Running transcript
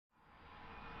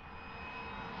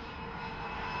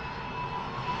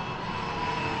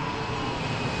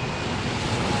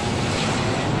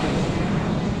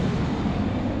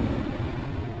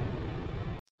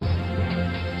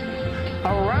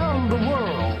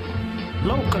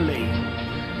locally,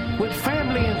 with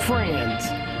family and friends.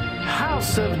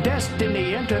 House of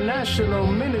Destiny International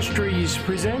Ministries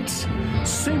presents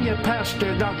Senior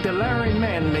Pastor Dr. Larry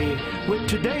Manley with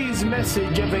today's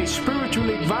message of a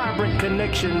spiritually vibrant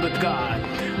connection with God.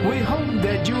 We hope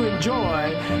that you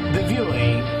enjoy the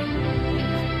viewing.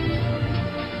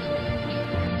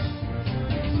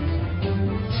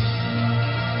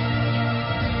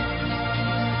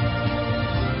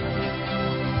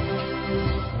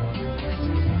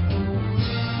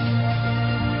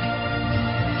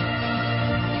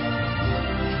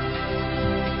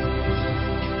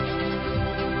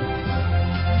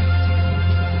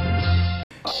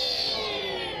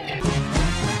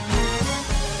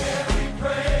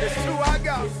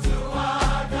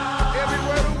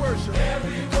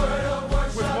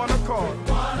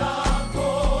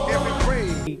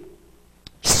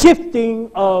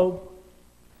 Shifting of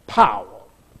power.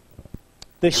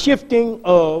 The shifting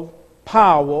of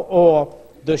power, or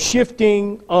the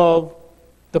shifting of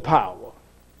the power.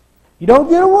 You don't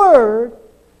get a word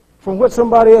from what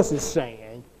somebody else is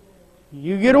saying.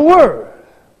 You get a word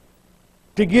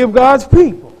to give God's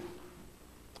people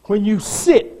when you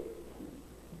sit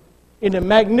in the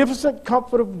magnificent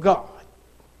comfort of God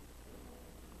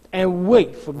and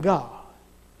wait for God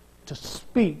to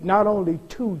speak not only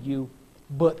to you,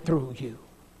 but through you.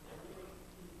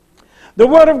 The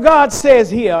Word of God says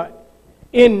here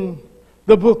in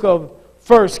the book of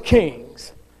 1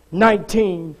 Kings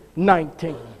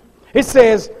 19:19. It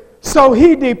says, "So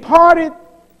he departed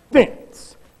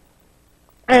thence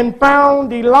and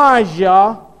found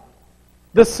Elijah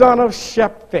the son of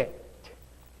Shaphat,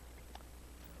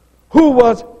 who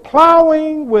was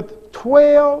plowing with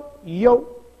 12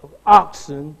 yoke of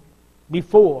oxen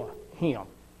before him.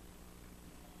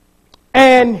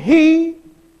 And he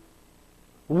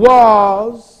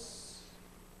was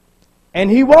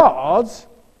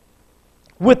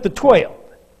with the 12.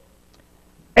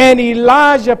 And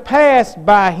Elijah passed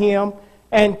by him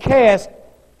and cast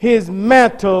his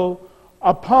mantle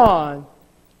upon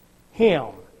him."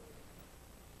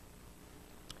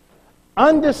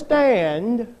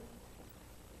 Understand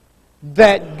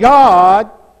that God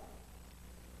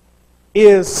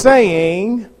is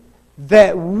saying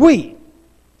that we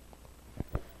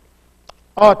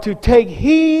are to take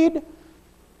heed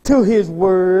to his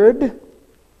word,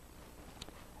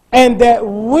 and that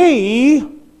we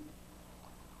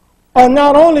are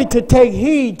not only to take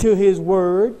heed to his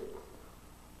word,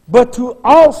 but to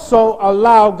also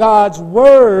allow God's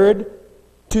word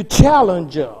to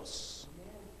challenge us.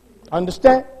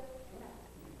 Understand?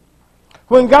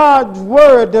 When God's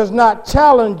word does not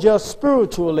challenge us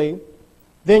spiritually,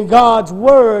 then God's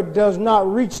word does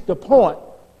not reach the point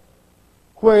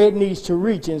where it needs to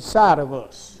reach inside of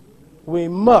us. We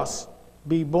must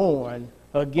be born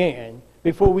again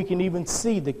before we can even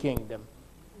see the kingdom.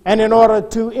 And in order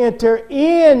to enter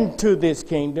into this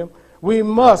kingdom, we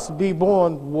must be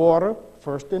born water,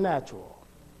 first the natural,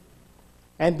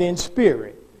 and then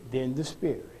spirit, then the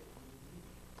spirit.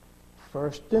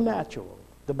 First the natural,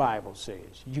 the Bible says.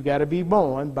 You got to be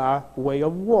born by way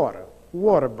of water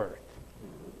birth.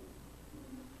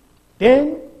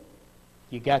 Then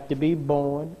you got to be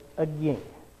born again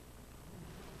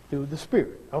through the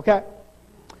Spirit, okay?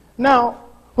 Now,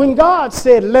 when God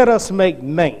said, "Let us make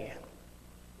man,"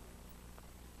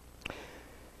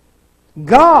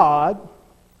 God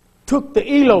took the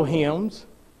Elohims,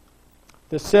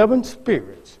 the 7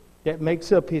 spirits that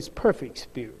makes up his perfect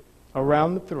spirit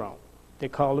around the throne. They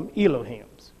call them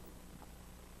Elohims.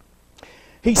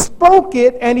 He spoke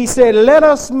it and he said, "Let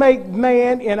us make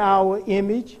man in our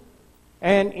image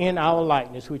and in our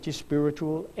likeness," which is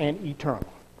spiritual and eternal.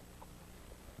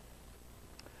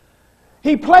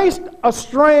 He placed a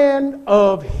strand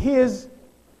of his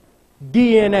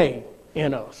DNA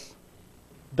in us,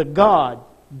 the God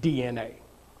DNA.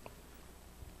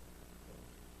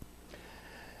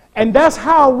 And that's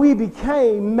how we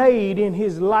became made in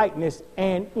his likeness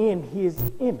and in his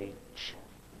image.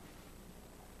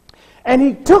 And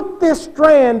he took this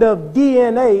strand of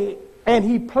DNA and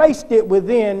he placed it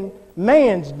within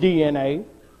man's DNA,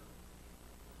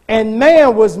 and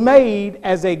man was made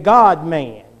as a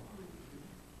God-man.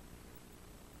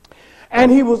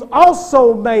 And he was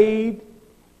also made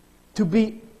to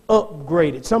be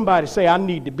upgraded. Somebody say, "I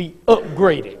need to be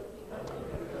upgraded."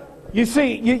 You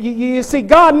see,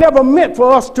 God never meant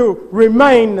for us to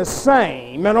remain the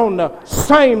same and on the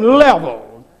same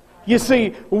level. You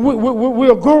see,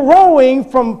 we're growing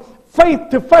from faith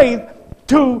to faith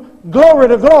to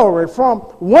glory, from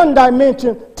one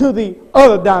dimension to the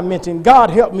other dimension. God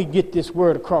help me get this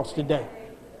word across today,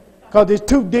 because it's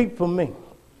too deep for me.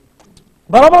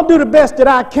 But I'm going to do the best that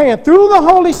I can through the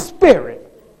Holy Spirit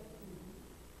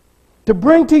to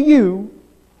bring to you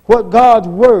what God's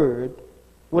Word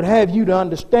would have you to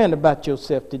understand about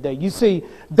yourself today. You see,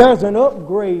 there's an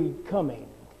upgrade coming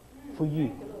for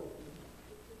you.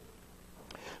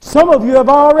 Some of you have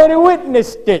already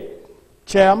witnessed it,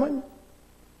 Chairman.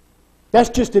 That's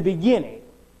just the beginning,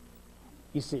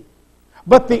 you see.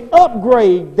 But the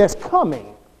upgrade that's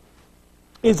coming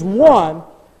is one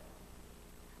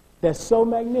that's so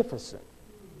magnificent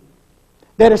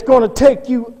that it's going to take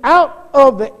you out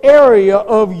of the area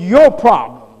of your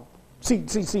problem. See,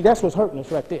 that's what's hurting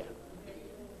us right there.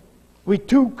 We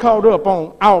too caught up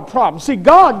on our problem. See,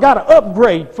 God got an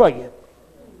upgrade for you.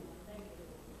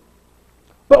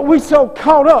 But we so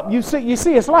caught up. You see,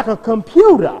 it's like a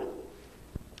computer.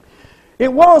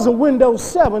 It was a Windows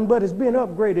 7, but it's been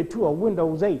upgraded to a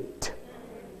Windows 8.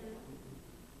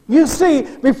 You see,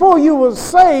 before you was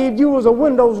saved, you was a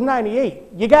Windows 98.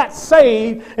 You got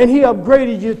saved, and he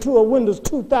upgraded you to a Windows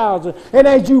 2000. And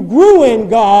as you grew in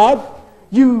God,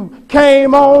 you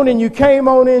came on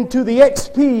into the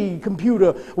XP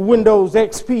computer, Windows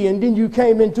XP, and then you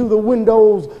came into the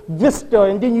Windows Vista,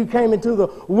 and then you came into the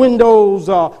Windows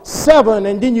 7,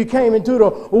 and then you came into the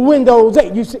Windows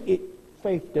 8. You see,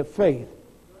 faith to faith,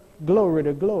 glory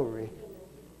to glory.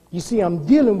 You see, I'm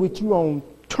dealing with you on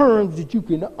terms that you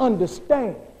can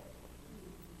understand,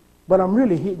 but I'm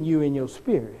really hitting you in your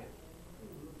spirit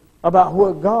about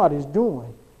what God is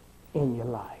doing in your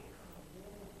life.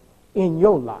 In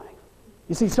your life.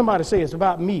 You see, somebody say it's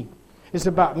about me. It's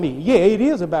about me. Yeah, it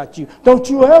is about you. Don't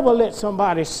you ever let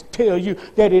somebody tell you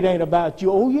that it ain't about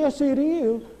you. Oh, yes, it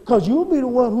is. Because you'll be the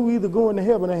one who either going to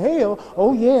heaven or hell.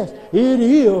 Oh, yes, it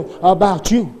is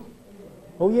about you.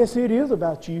 Oh, yes, it is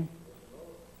about you.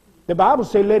 The Bible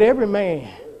says, let every man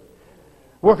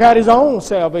work out his own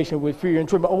salvation with fear and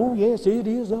trembling. Oh, yes, it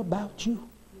is about you.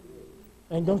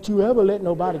 And don't you ever let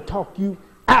nobody talk you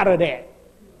out of that.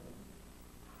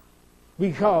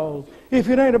 Because if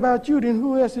it ain't about you, then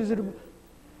who else is it about?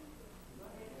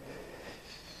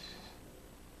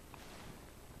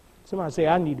 Somebody say,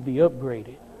 I need to be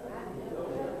upgraded.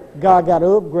 God got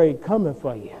an upgrade coming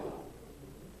for you.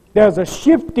 There's a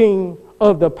shifting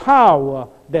of the power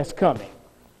that's coming.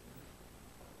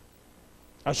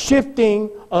 A shifting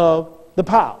of the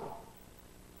power.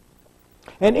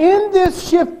 And in this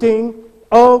shifting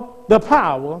of the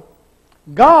power,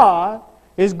 God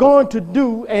is going to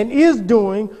do and is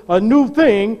doing a new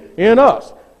thing in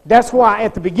us. That's why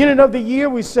at the beginning of the year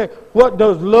we say, what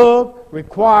does love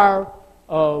require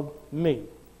of me?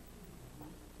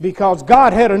 Because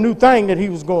God had a new thing that he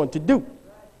was going to do.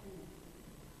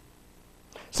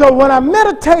 So when I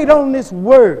meditate on this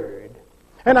word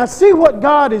and I see what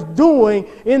God is doing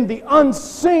in the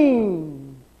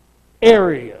unseen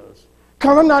areas,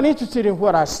 because I'm not interested in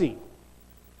what I see.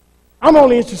 I'm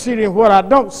only interested in what I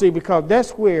don't see, because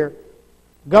that's where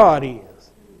God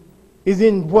is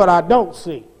in what I don't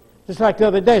see. Just like the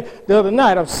other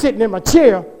night, I'm sitting in my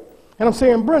chair and I'm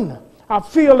saying, Brenda, I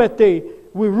feel that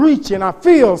we're reaching. I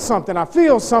feel something. I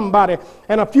feel somebody.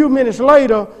 And a few minutes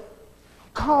later, a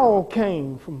call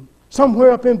came from somewhere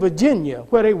up in Virginia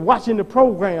where they watching the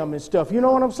program and stuff. You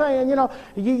know what I'm saying? You know,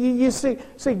 you see,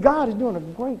 God is doing a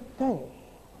great thing.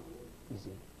 You see.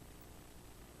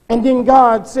 And then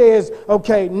God says,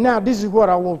 okay, now this is what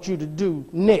I want you to do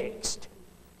next.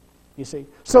 You see.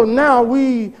 So now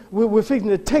we're fixing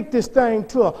to take this thing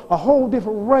to a whole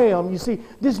different realm. You see,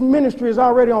 this ministry is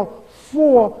already on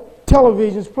 4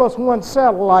 televisions plus 1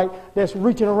 satellite that's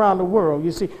reaching around the world.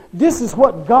 You see, this is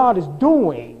what God is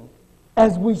doing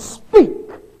as we speak.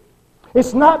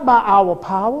 It's not by our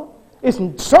power. It's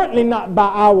certainly not by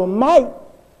our might.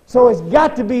 So it's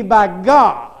got to be by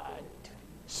God's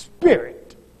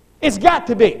Spirit. It's got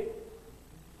to be.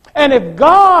 And if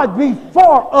God be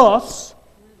for us,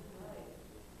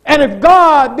 and if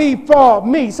God be for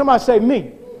me, somebody say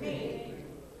me,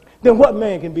 then what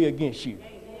man can be against you?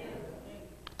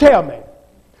 Tell me,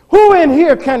 who in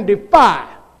here can defy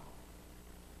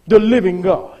the living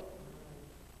God?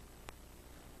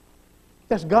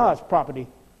 That's God's property.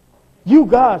 You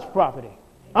God's property.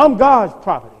 I'm God's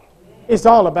property. It's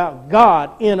all about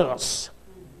God in us.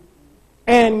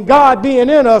 And God being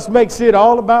in us makes it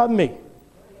all about me.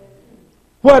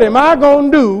 What am I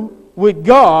going to do with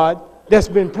God that's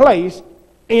been placed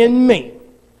in me?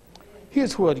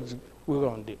 Here's what we're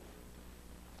going to do.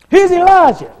 Here's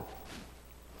Elijah.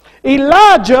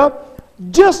 Elijah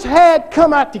just had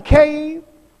come out the cave.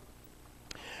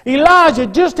 Elijah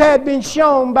just had been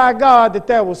shown by God that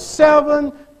there were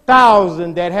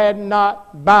 7,000 that had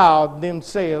not bowed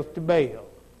themselves to Baal.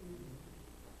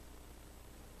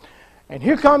 And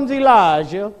here comes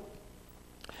Elijah.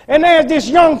 And there's this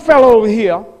young fellow over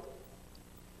here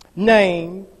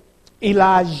named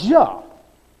Elijah.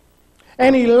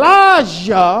 And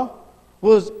Elijah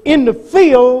was in the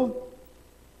field,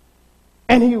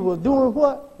 and he was doing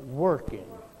what? Working.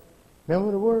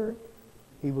 Remember the word?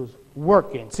 He was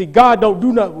working. See, God don't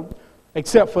do nothing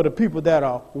except for the people that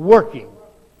are working.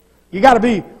 You got to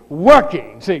be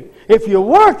working. See, if you're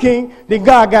working, then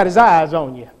God got his eyes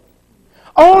on you.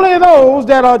 Only those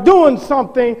that are doing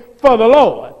something for the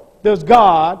Lord does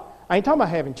God. I ain't talking about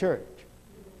having church.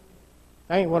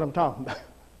 That ain't what I'm talking about.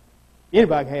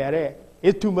 Anybody can have that.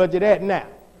 It's too much of that now.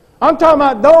 I'm talking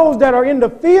about those that are in the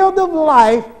field of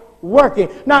life working.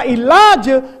 Now,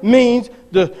 Elijah means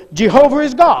the Jehovah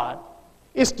is God.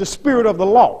 It's the spirit of the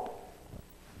Lord.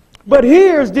 But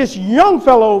here's this young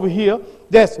fellow over here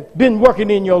that's been working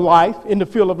in your life, in the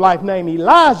field of life, named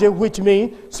Elijah, which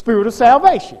means spirit of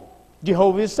salvation.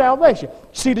 Jehovah is salvation.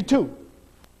 See the two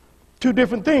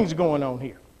different things going on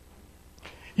here.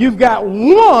 You've got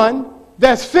one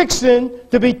that's fixing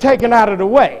to be taken out of the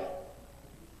way.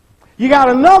 You got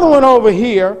another one over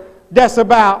here that's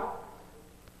about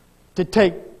to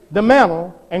take the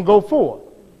mantle and go forward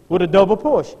with a double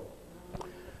portion.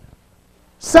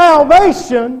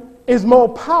 Salvation is more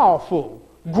powerful.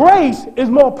 Grace is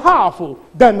more powerful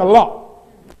than the law.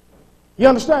 You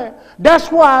understand?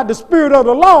 That's why the spirit of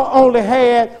the law only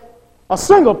had a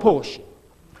single portion.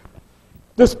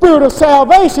 The spirit of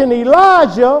salvation,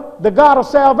 Elijah, the God of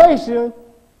salvation,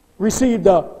 received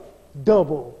a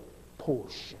double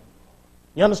portion.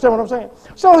 You understand what I'm saying?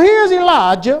 So here's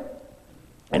Elijah,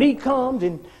 and he comes,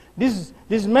 and this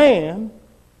man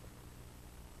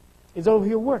is over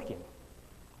here working.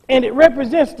 And it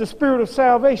represents the spirit of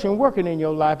salvation working in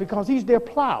your life because he's there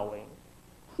plowing.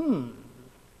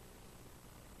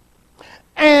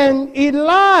 And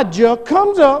Elijah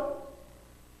comes up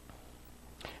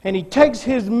and he takes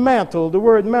his mantle. The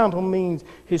word mantle means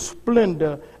his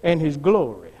splendor and his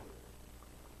glory.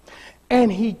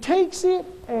 And he takes it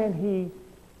and he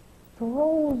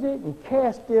throws it and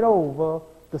casts it over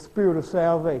the spirit of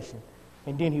salvation.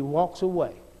 And then he walks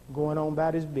away, going on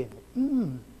about his business.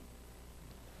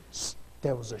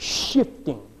 There was a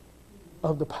shifting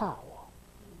of the power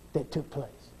that took place.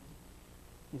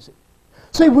 You see?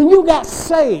 See, when you got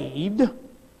saved,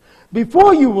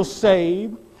 before you were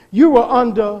saved, you were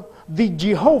under the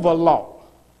Jehovah law.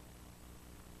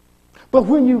 But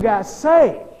when you got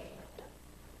saved,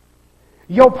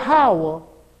 your power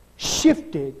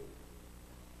shifted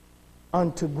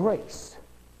unto grace.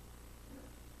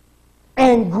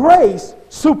 And grace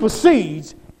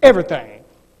supersedes everything.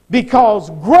 Because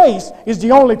grace is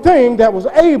the only thing that was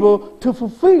able to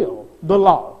fulfill the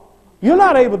law. You're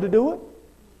not able to do it.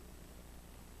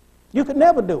 You could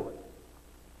never do it.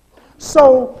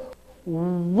 So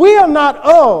we are not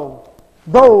of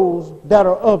those that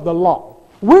are of the law.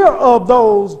 We're of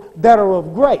those that are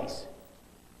of grace.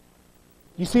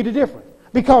 You see the difference?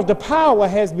 Because the power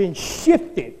has been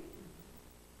shifted.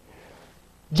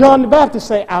 John the Baptist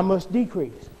said, I must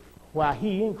decrease while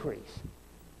he increased.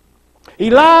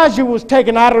 Elijah was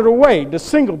taken out of the way, the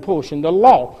single portion, the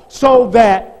law, so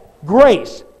that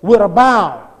grace would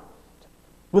abound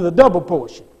with a double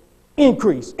portion.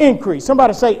 Increase, increase.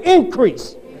 Somebody say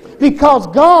increase. Because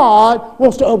God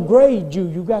wants to upgrade you.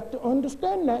 You got to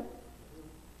understand that.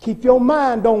 Keep your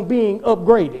mind on being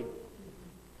upgraded.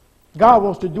 God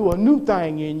wants to do a new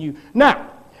thing in you. Now,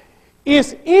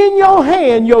 it's in your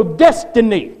hand, your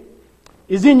destiny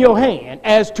is in your hand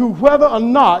as to whether or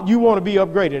not you want to be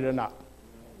upgraded or not.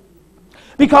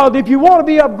 Because if you want to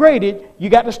be upgraded, you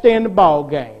got to stay in the ball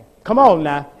game. Come on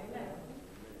now.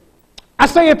 I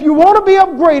say if you want to be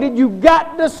upgraded, you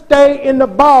got to stay in the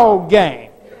ball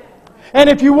game. And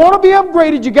if you want to be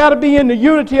upgraded, you got to be in the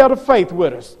unity of the faith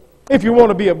with us if you want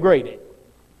to be upgraded.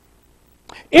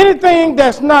 Anything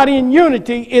that's not in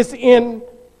unity is in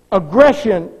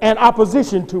aggression and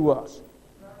opposition to us.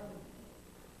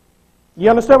 You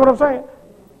understand what I'm saying?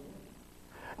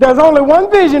 There's only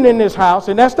one vision in this house,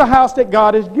 and that's the house that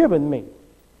God has given me.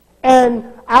 And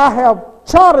I have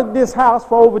chartered this house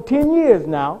for over 10 years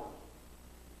now.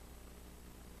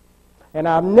 And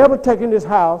I've never taken this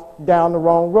house down the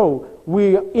wrong road.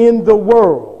 We're in the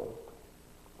world.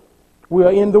 We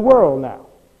are in the world now.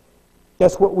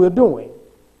 That's what we're doing.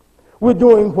 We're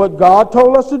doing what God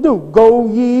told us to do. Go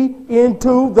ye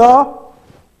into the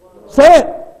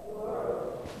say.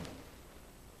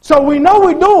 So we know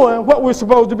we're doing what we're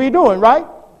supposed to be doing, right?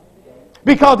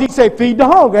 Because he said, feed the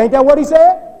hungry. Ain't that what he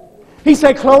said? He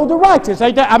said, clothe the righteous.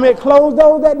 Ain't that? I mean, clothe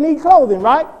those that need clothing,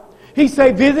 right? He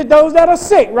said, visit those that are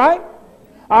sick, right?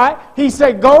 All right. He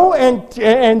said, go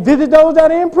and visit those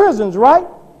that are in prisons, right?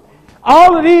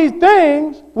 All of these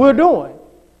things we're doing.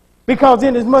 Because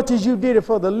inasmuch as you did it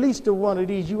for the least of one of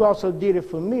these, you also did it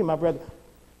for me, my brother.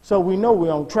 So we know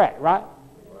we're on track, right?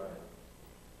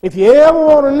 If you ever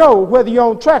want to know whether you're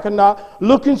on track or not,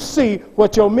 look and see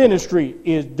what your ministry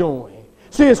is doing.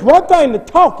 See, it's one thing to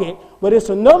talk it, but it's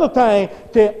another thing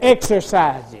to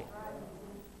exercise it.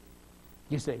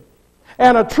 You see.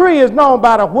 And a tree is known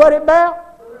by the what it bears.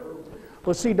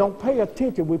 But see, don't pay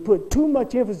attention. We put too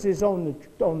much emphasis on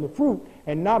the fruit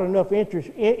and not enough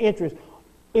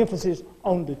emphasis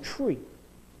on the tree.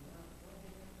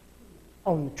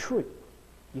 On the tree,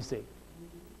 you see.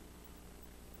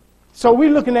 So we're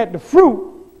looking at the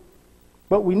fruit,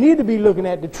 but we need to be looking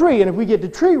at the tree. And if we get the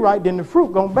tree right, then the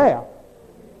fruit going to bear.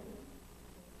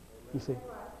 You see.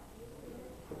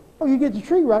 Oh, you get the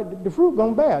tree right, the fruit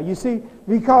going to bear. You see,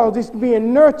 because it's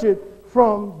being nurtured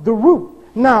from the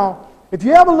root. Now, if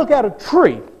you ever look at a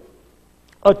tree,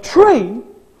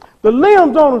 the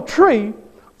limbs on a tree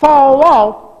fall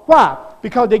off. Why?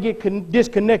 Because they get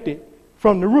disconnected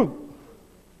from the root.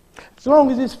 As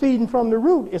long as it's feeding from the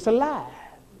root, it's alive.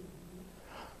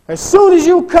 As soon as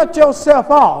you cut yourself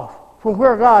off from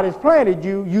where God has planted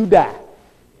you, you die.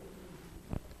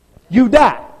 You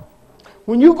die.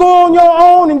 When you go on your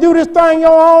own and do this thing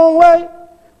your own way,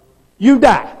 you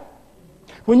die.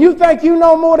 When you think you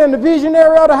know more than the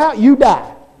visionary of the house, you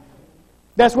die.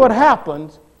 That's what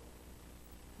happens.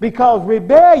 Because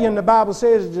rebellion, the Bible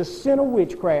says, is the sin of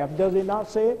witchcraft. Does it not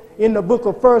say it? In the book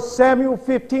of 1 Samuel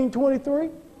 15:23.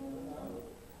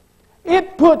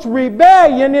 It puts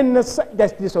rebellion in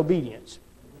that's disobedience.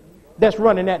 That's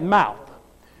running that mouth.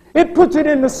 It puts it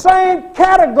in the same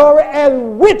category as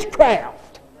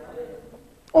witchcraft.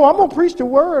 Oh, I'm going to preach the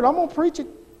word. I'm going to preach it.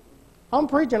 I'm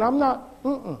preaching. I'm not.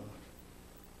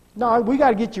 No, we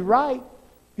got to get you right.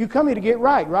 You come here to get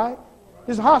right, right?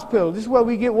 This is a hospital. This is where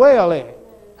we get well at.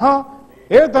 Huh?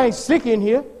 Everything's sick in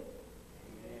here.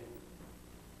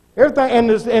 Everything,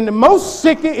 and the most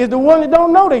sick is the one that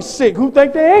don't know they're sick, who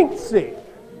think they ain't sick.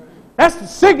 That's the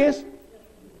sickest.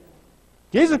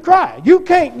 Jesus Christ. You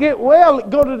can't get well,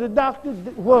 go to the doctor.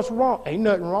 What's wrong? Ain't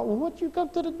nothing wrong. Well, what you come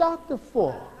to the doctor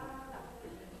for?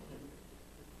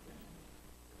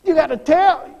 You got to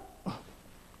tell.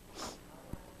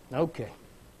 Okay.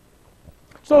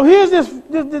 So here's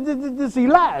this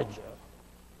Elijah.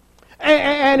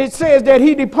 And it says that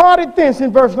he departed thence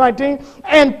in verse 19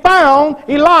 and found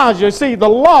Elijah. See, the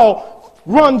law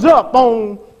runs up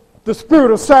on the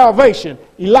spirit of salvation,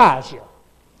 Elijah,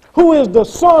 who is the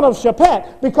son of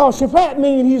Shaphat, because Shaphat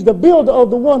means he's the builder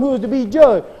of the one who is to be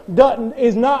judged.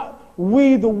 Is not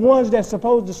we the ones that's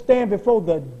supposed to stand before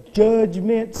the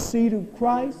judgment seat of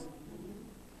Christ?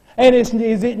 And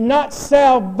is it not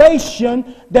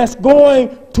salvation that's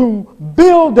going to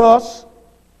build us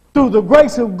through the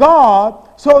grace of God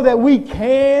so that we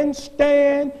can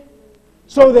stand,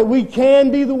 so that we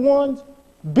can be the ones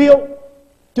built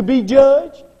to be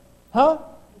judged? Huh?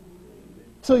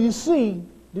 So you see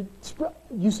the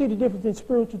difference in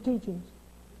spiritual teachings.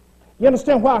 You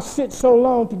understand why I sit so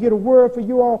long to get a word for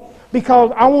you all?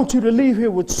 Because I want you to leave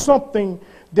here with something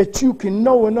that you can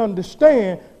know and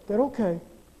understand that, okay,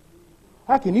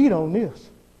 I can eat on this,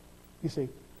 you see.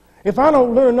 If I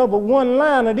don't learn number one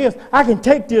line of this, I can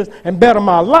take this and better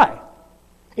my life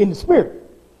in the spirit.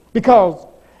 Because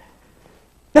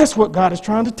that's what God is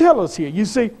trying to tell us here, you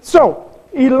see. So,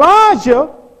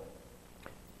 Elijah,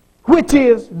 which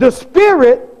is the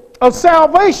spirit of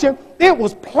salvation, it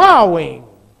was plowing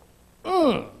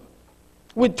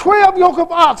with 12 yoke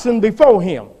of oxen before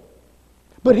him.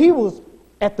 But he was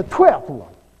at the 12th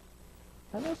one.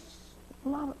 Now, that's a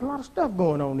lot of stuff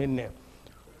going on in there.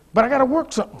 But I got to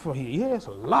work something for you. Yeah, there's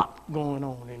a lot going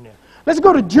on in there. Let's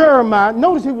go to Jeremiah.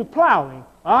 Notice he was plowing,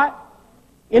 all right,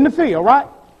 in the field, right?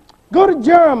 Go to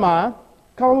Jeremiah,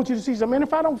 because I want you to see something. And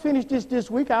if I don't finish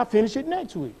this week, I'll finish it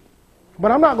next week.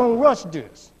 But I'm not going to rush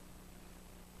this.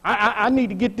 I need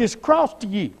to get this across to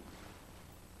you.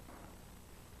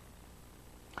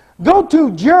 Go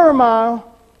to Jeremiah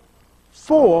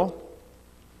 4,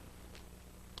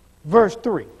 verse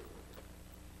 3.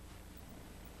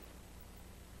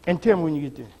 And tell me when you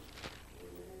get there.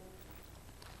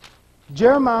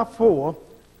 Jeremiah 4,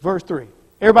 verse 3.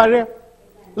 Everybody there?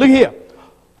 Look here.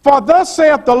 For thus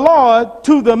saith the Lord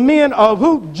to the men of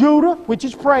who? Judah, which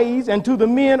is praise, and to the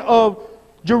men of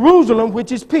Jerusalem,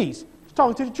 which is peace. He's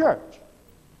talking to the church.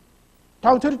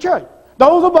 Talking to the church.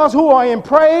 Those of us who are in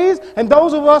praise and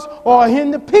those of us who are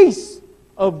in the peace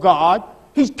of God,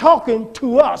 he's talking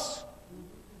to us.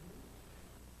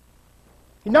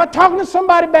 He's not talking to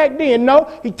somebody back then.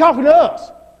 No, he's talking to us.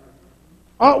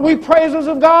 Aren't we praisers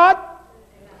of God?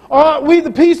 Aren't we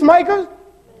the peacemakers?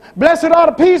 Blessed are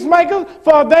the peacemakers,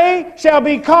 for they shall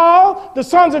be called the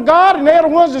sons of God, and they're the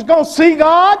ones that's going to see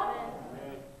God.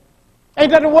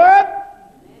 Ain't that the word?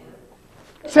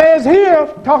 It says here,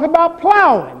 talking about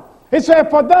plowing. It said,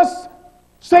 for thus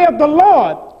saith the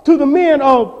Lord to the men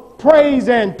of praise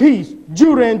and peace,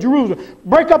 Judah and Jerusalem.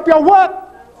 Break up your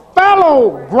what?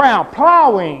 Fallow ground,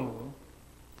 plowing.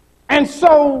 And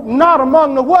so not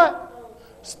among the what?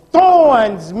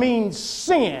 Thorns means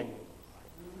sin.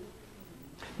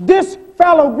 This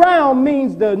fallow ground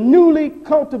means the newly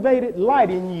cultivated light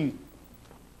in you.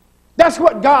 That's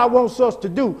what God wants us to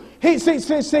do.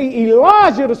 See,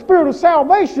 Elijah, the spirit of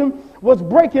salvation, was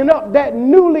breaking up that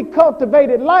newly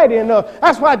cultivated light in us.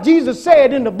 That's why Jesus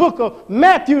said in the book of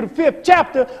Matthew, the 5th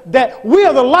chapter, that we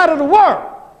are the light of the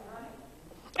world.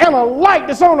 And a light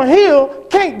that's on a hill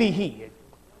can't be hid.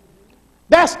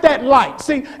 That's that light.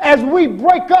 See, as we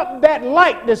break up that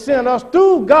light that's in us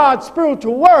through God's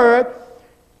spiritual word,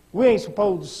 we ain't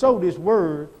supposed to sow this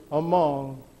word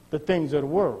among the things of the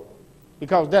world,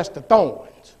 because that's the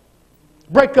thorns.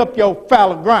 Break up your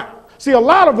fallow ground. See, a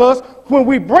lot of us, when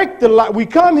we break the light, we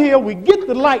come here, we get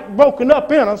the light broken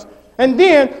up in us, and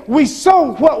then we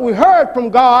sow what we heard from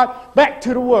God back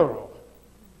to the world.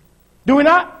 Do we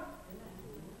not?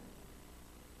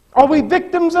 Are we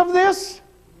victims of this?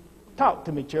 Talk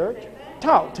to me, church.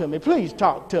 Talk to me. Please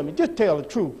talk to me. Just tell the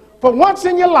truth. For once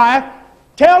in your life,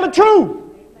 tell the truth.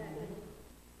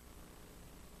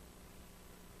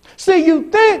 See, you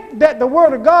think that the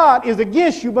Word of God is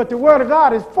against you, but the Word of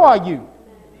God is for you.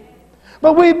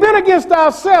 But we've been against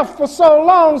ourselves for so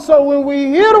long, so when we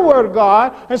hear the Word of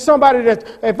God, and somebody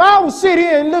that, if I would sit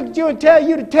here and look at you and tell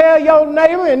you to tell your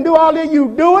neighbor and do all that,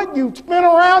 you do it, you spin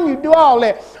around, you do all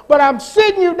that. But I'm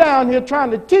sitting you down here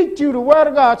trying to teach you the Word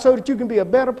of God so that you can be a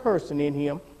better person in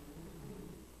Him.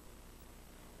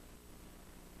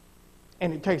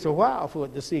 And it takes a while for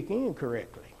it to sink in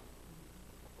correctly.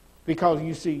 Because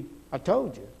you see, I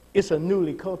told you, it's a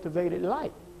newly cultivated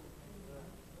light.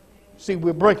 See,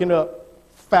 we're breaking up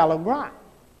fallow ground.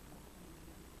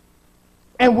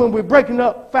 And when we're breaking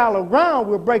up fallow ground,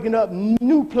 we're breaking up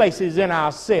new places in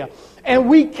ourselves. And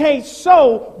we can't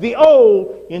sow the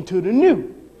old into the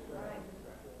new.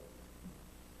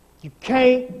 You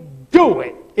can't do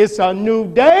it. It's a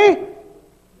new day.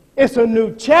 It's a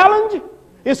new challenge.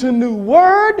 It's a new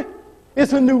word.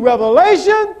 It's a new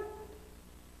revelation.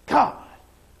 God.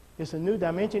 It's a new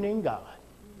dimension in God.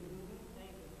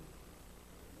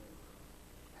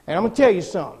 And I'm going to tell you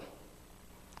something.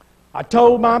 I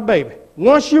told my baby,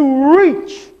 once you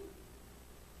reach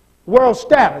world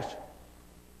status,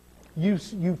 you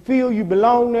feel you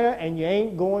belong there and you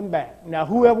ain't going back. Now,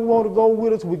 whoever want to go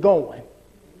with us, we're going.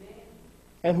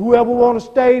 And whoever want to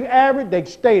stay average, they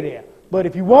can stay there. But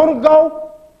if you want to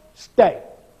go, stay.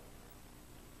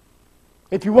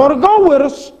 If you want to go with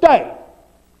us, stay.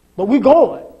 But we're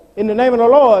going. In the name of the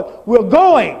Lord, we're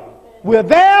going. We're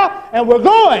there and we're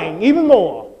going even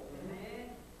more.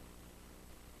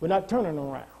 We're not turning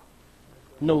around.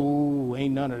 No,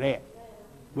 ain't none of that.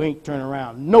 We ain't turning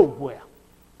around nowhere.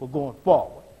 We're going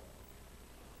forward.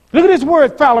 Look at this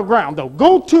word fallow ground, though.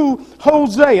 Go to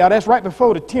Hosea. That's right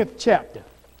before the 10th chapter.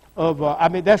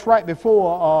 That's right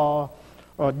before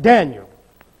Daniel.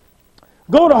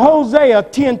 Go to Hosea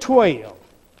 10:12.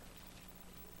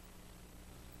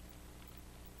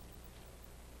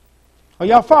 Are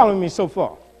y'all following me so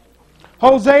far?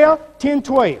 Hosea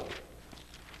 10:12.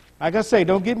 Like I say,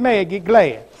 don't get mad, get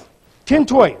glad.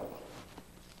 10:12.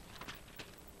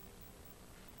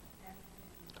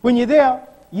 When you're there,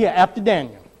 yeah, after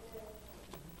Daniel.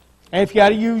 And if you got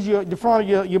to use the front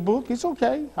of your book, it's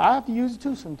okay. I have to use it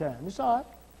too sometimes. It's all right.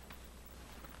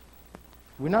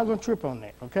 We're not going to trip on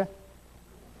that, okay?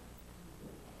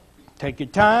 Take your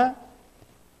time.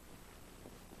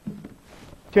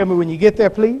 Tell me when you get there,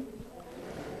 please.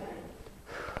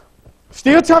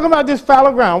 Still talking about this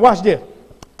fallow ground. Watch this.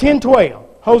 10:12.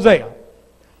 Hosea.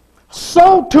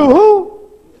 Sow to who?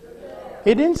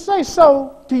 It didn't say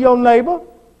sow to your neighbor.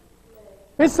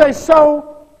 It says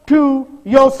sow to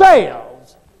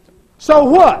yourselves. So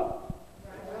what?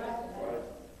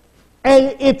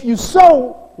 And if you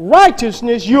sow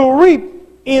righteousness, you'll reap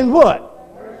in what?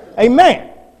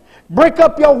 Amen. Break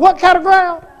up your what kind of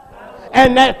ground?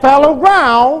 And that fallow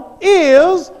ground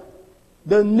is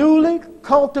the newly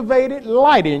cultivated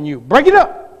light in you. Break it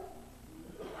up.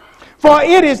 For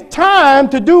it is time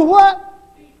to do what?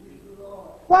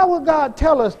 Why would God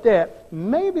tell us that?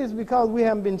 Maybe it's because we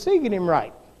haven't been seeking Him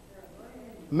right.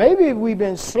 Maybe we've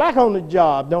been slack on the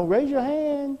job. Don't raise your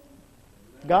hand.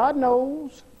 God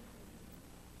knows.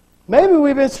 Maybe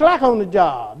we've been slack on the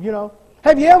job, you know.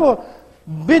 Have you ever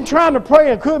been trying to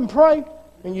pray and couldn't pray?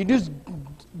 And you just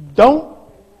don't?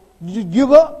 You just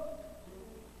give up?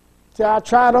 Say, I'll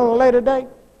try it on a later date.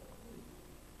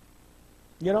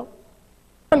 You know?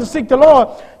 Trying to seek the Lord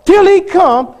till he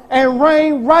come and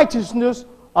rain righteousness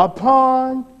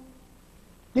upon.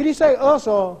 Did he say us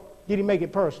or did he make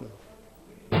it personal?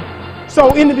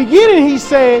 So in the beginning he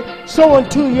said, sow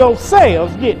unto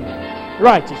yourselves, didn't he?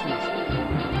 Righteousness.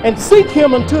 And seek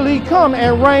him until he come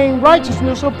and rain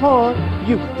righteousness upon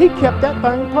you. He kept that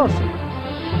thing personal.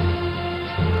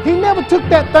 He never took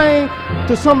that thing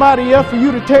to somebody else for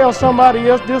you to tell somebody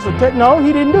else this or that. No,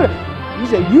 he didn't do it. He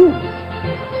said, you.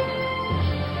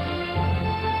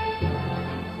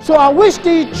 So I wish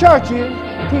these churches,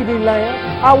 TV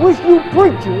land, I wish you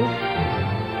preachers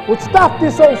would stop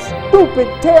this old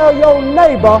stupid tell your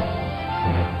neighbor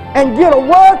and get a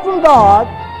word from God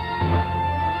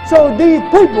so these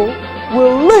people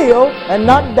will live and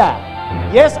not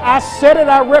die. Yes, I said it,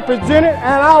 I represent it,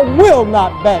 and I will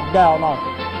not back down on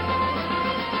it.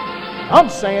 I'm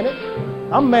saying it.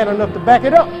 I'm man enough to back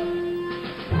it up.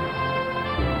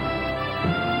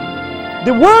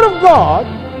 The Word of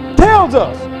God tells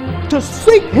us to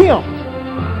seek him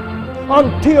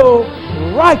until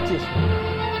righteousness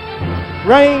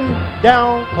rain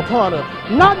down upon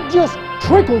us. Not just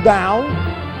trickle down,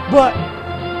 but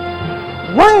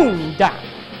rain down.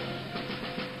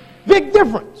 Big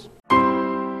difference.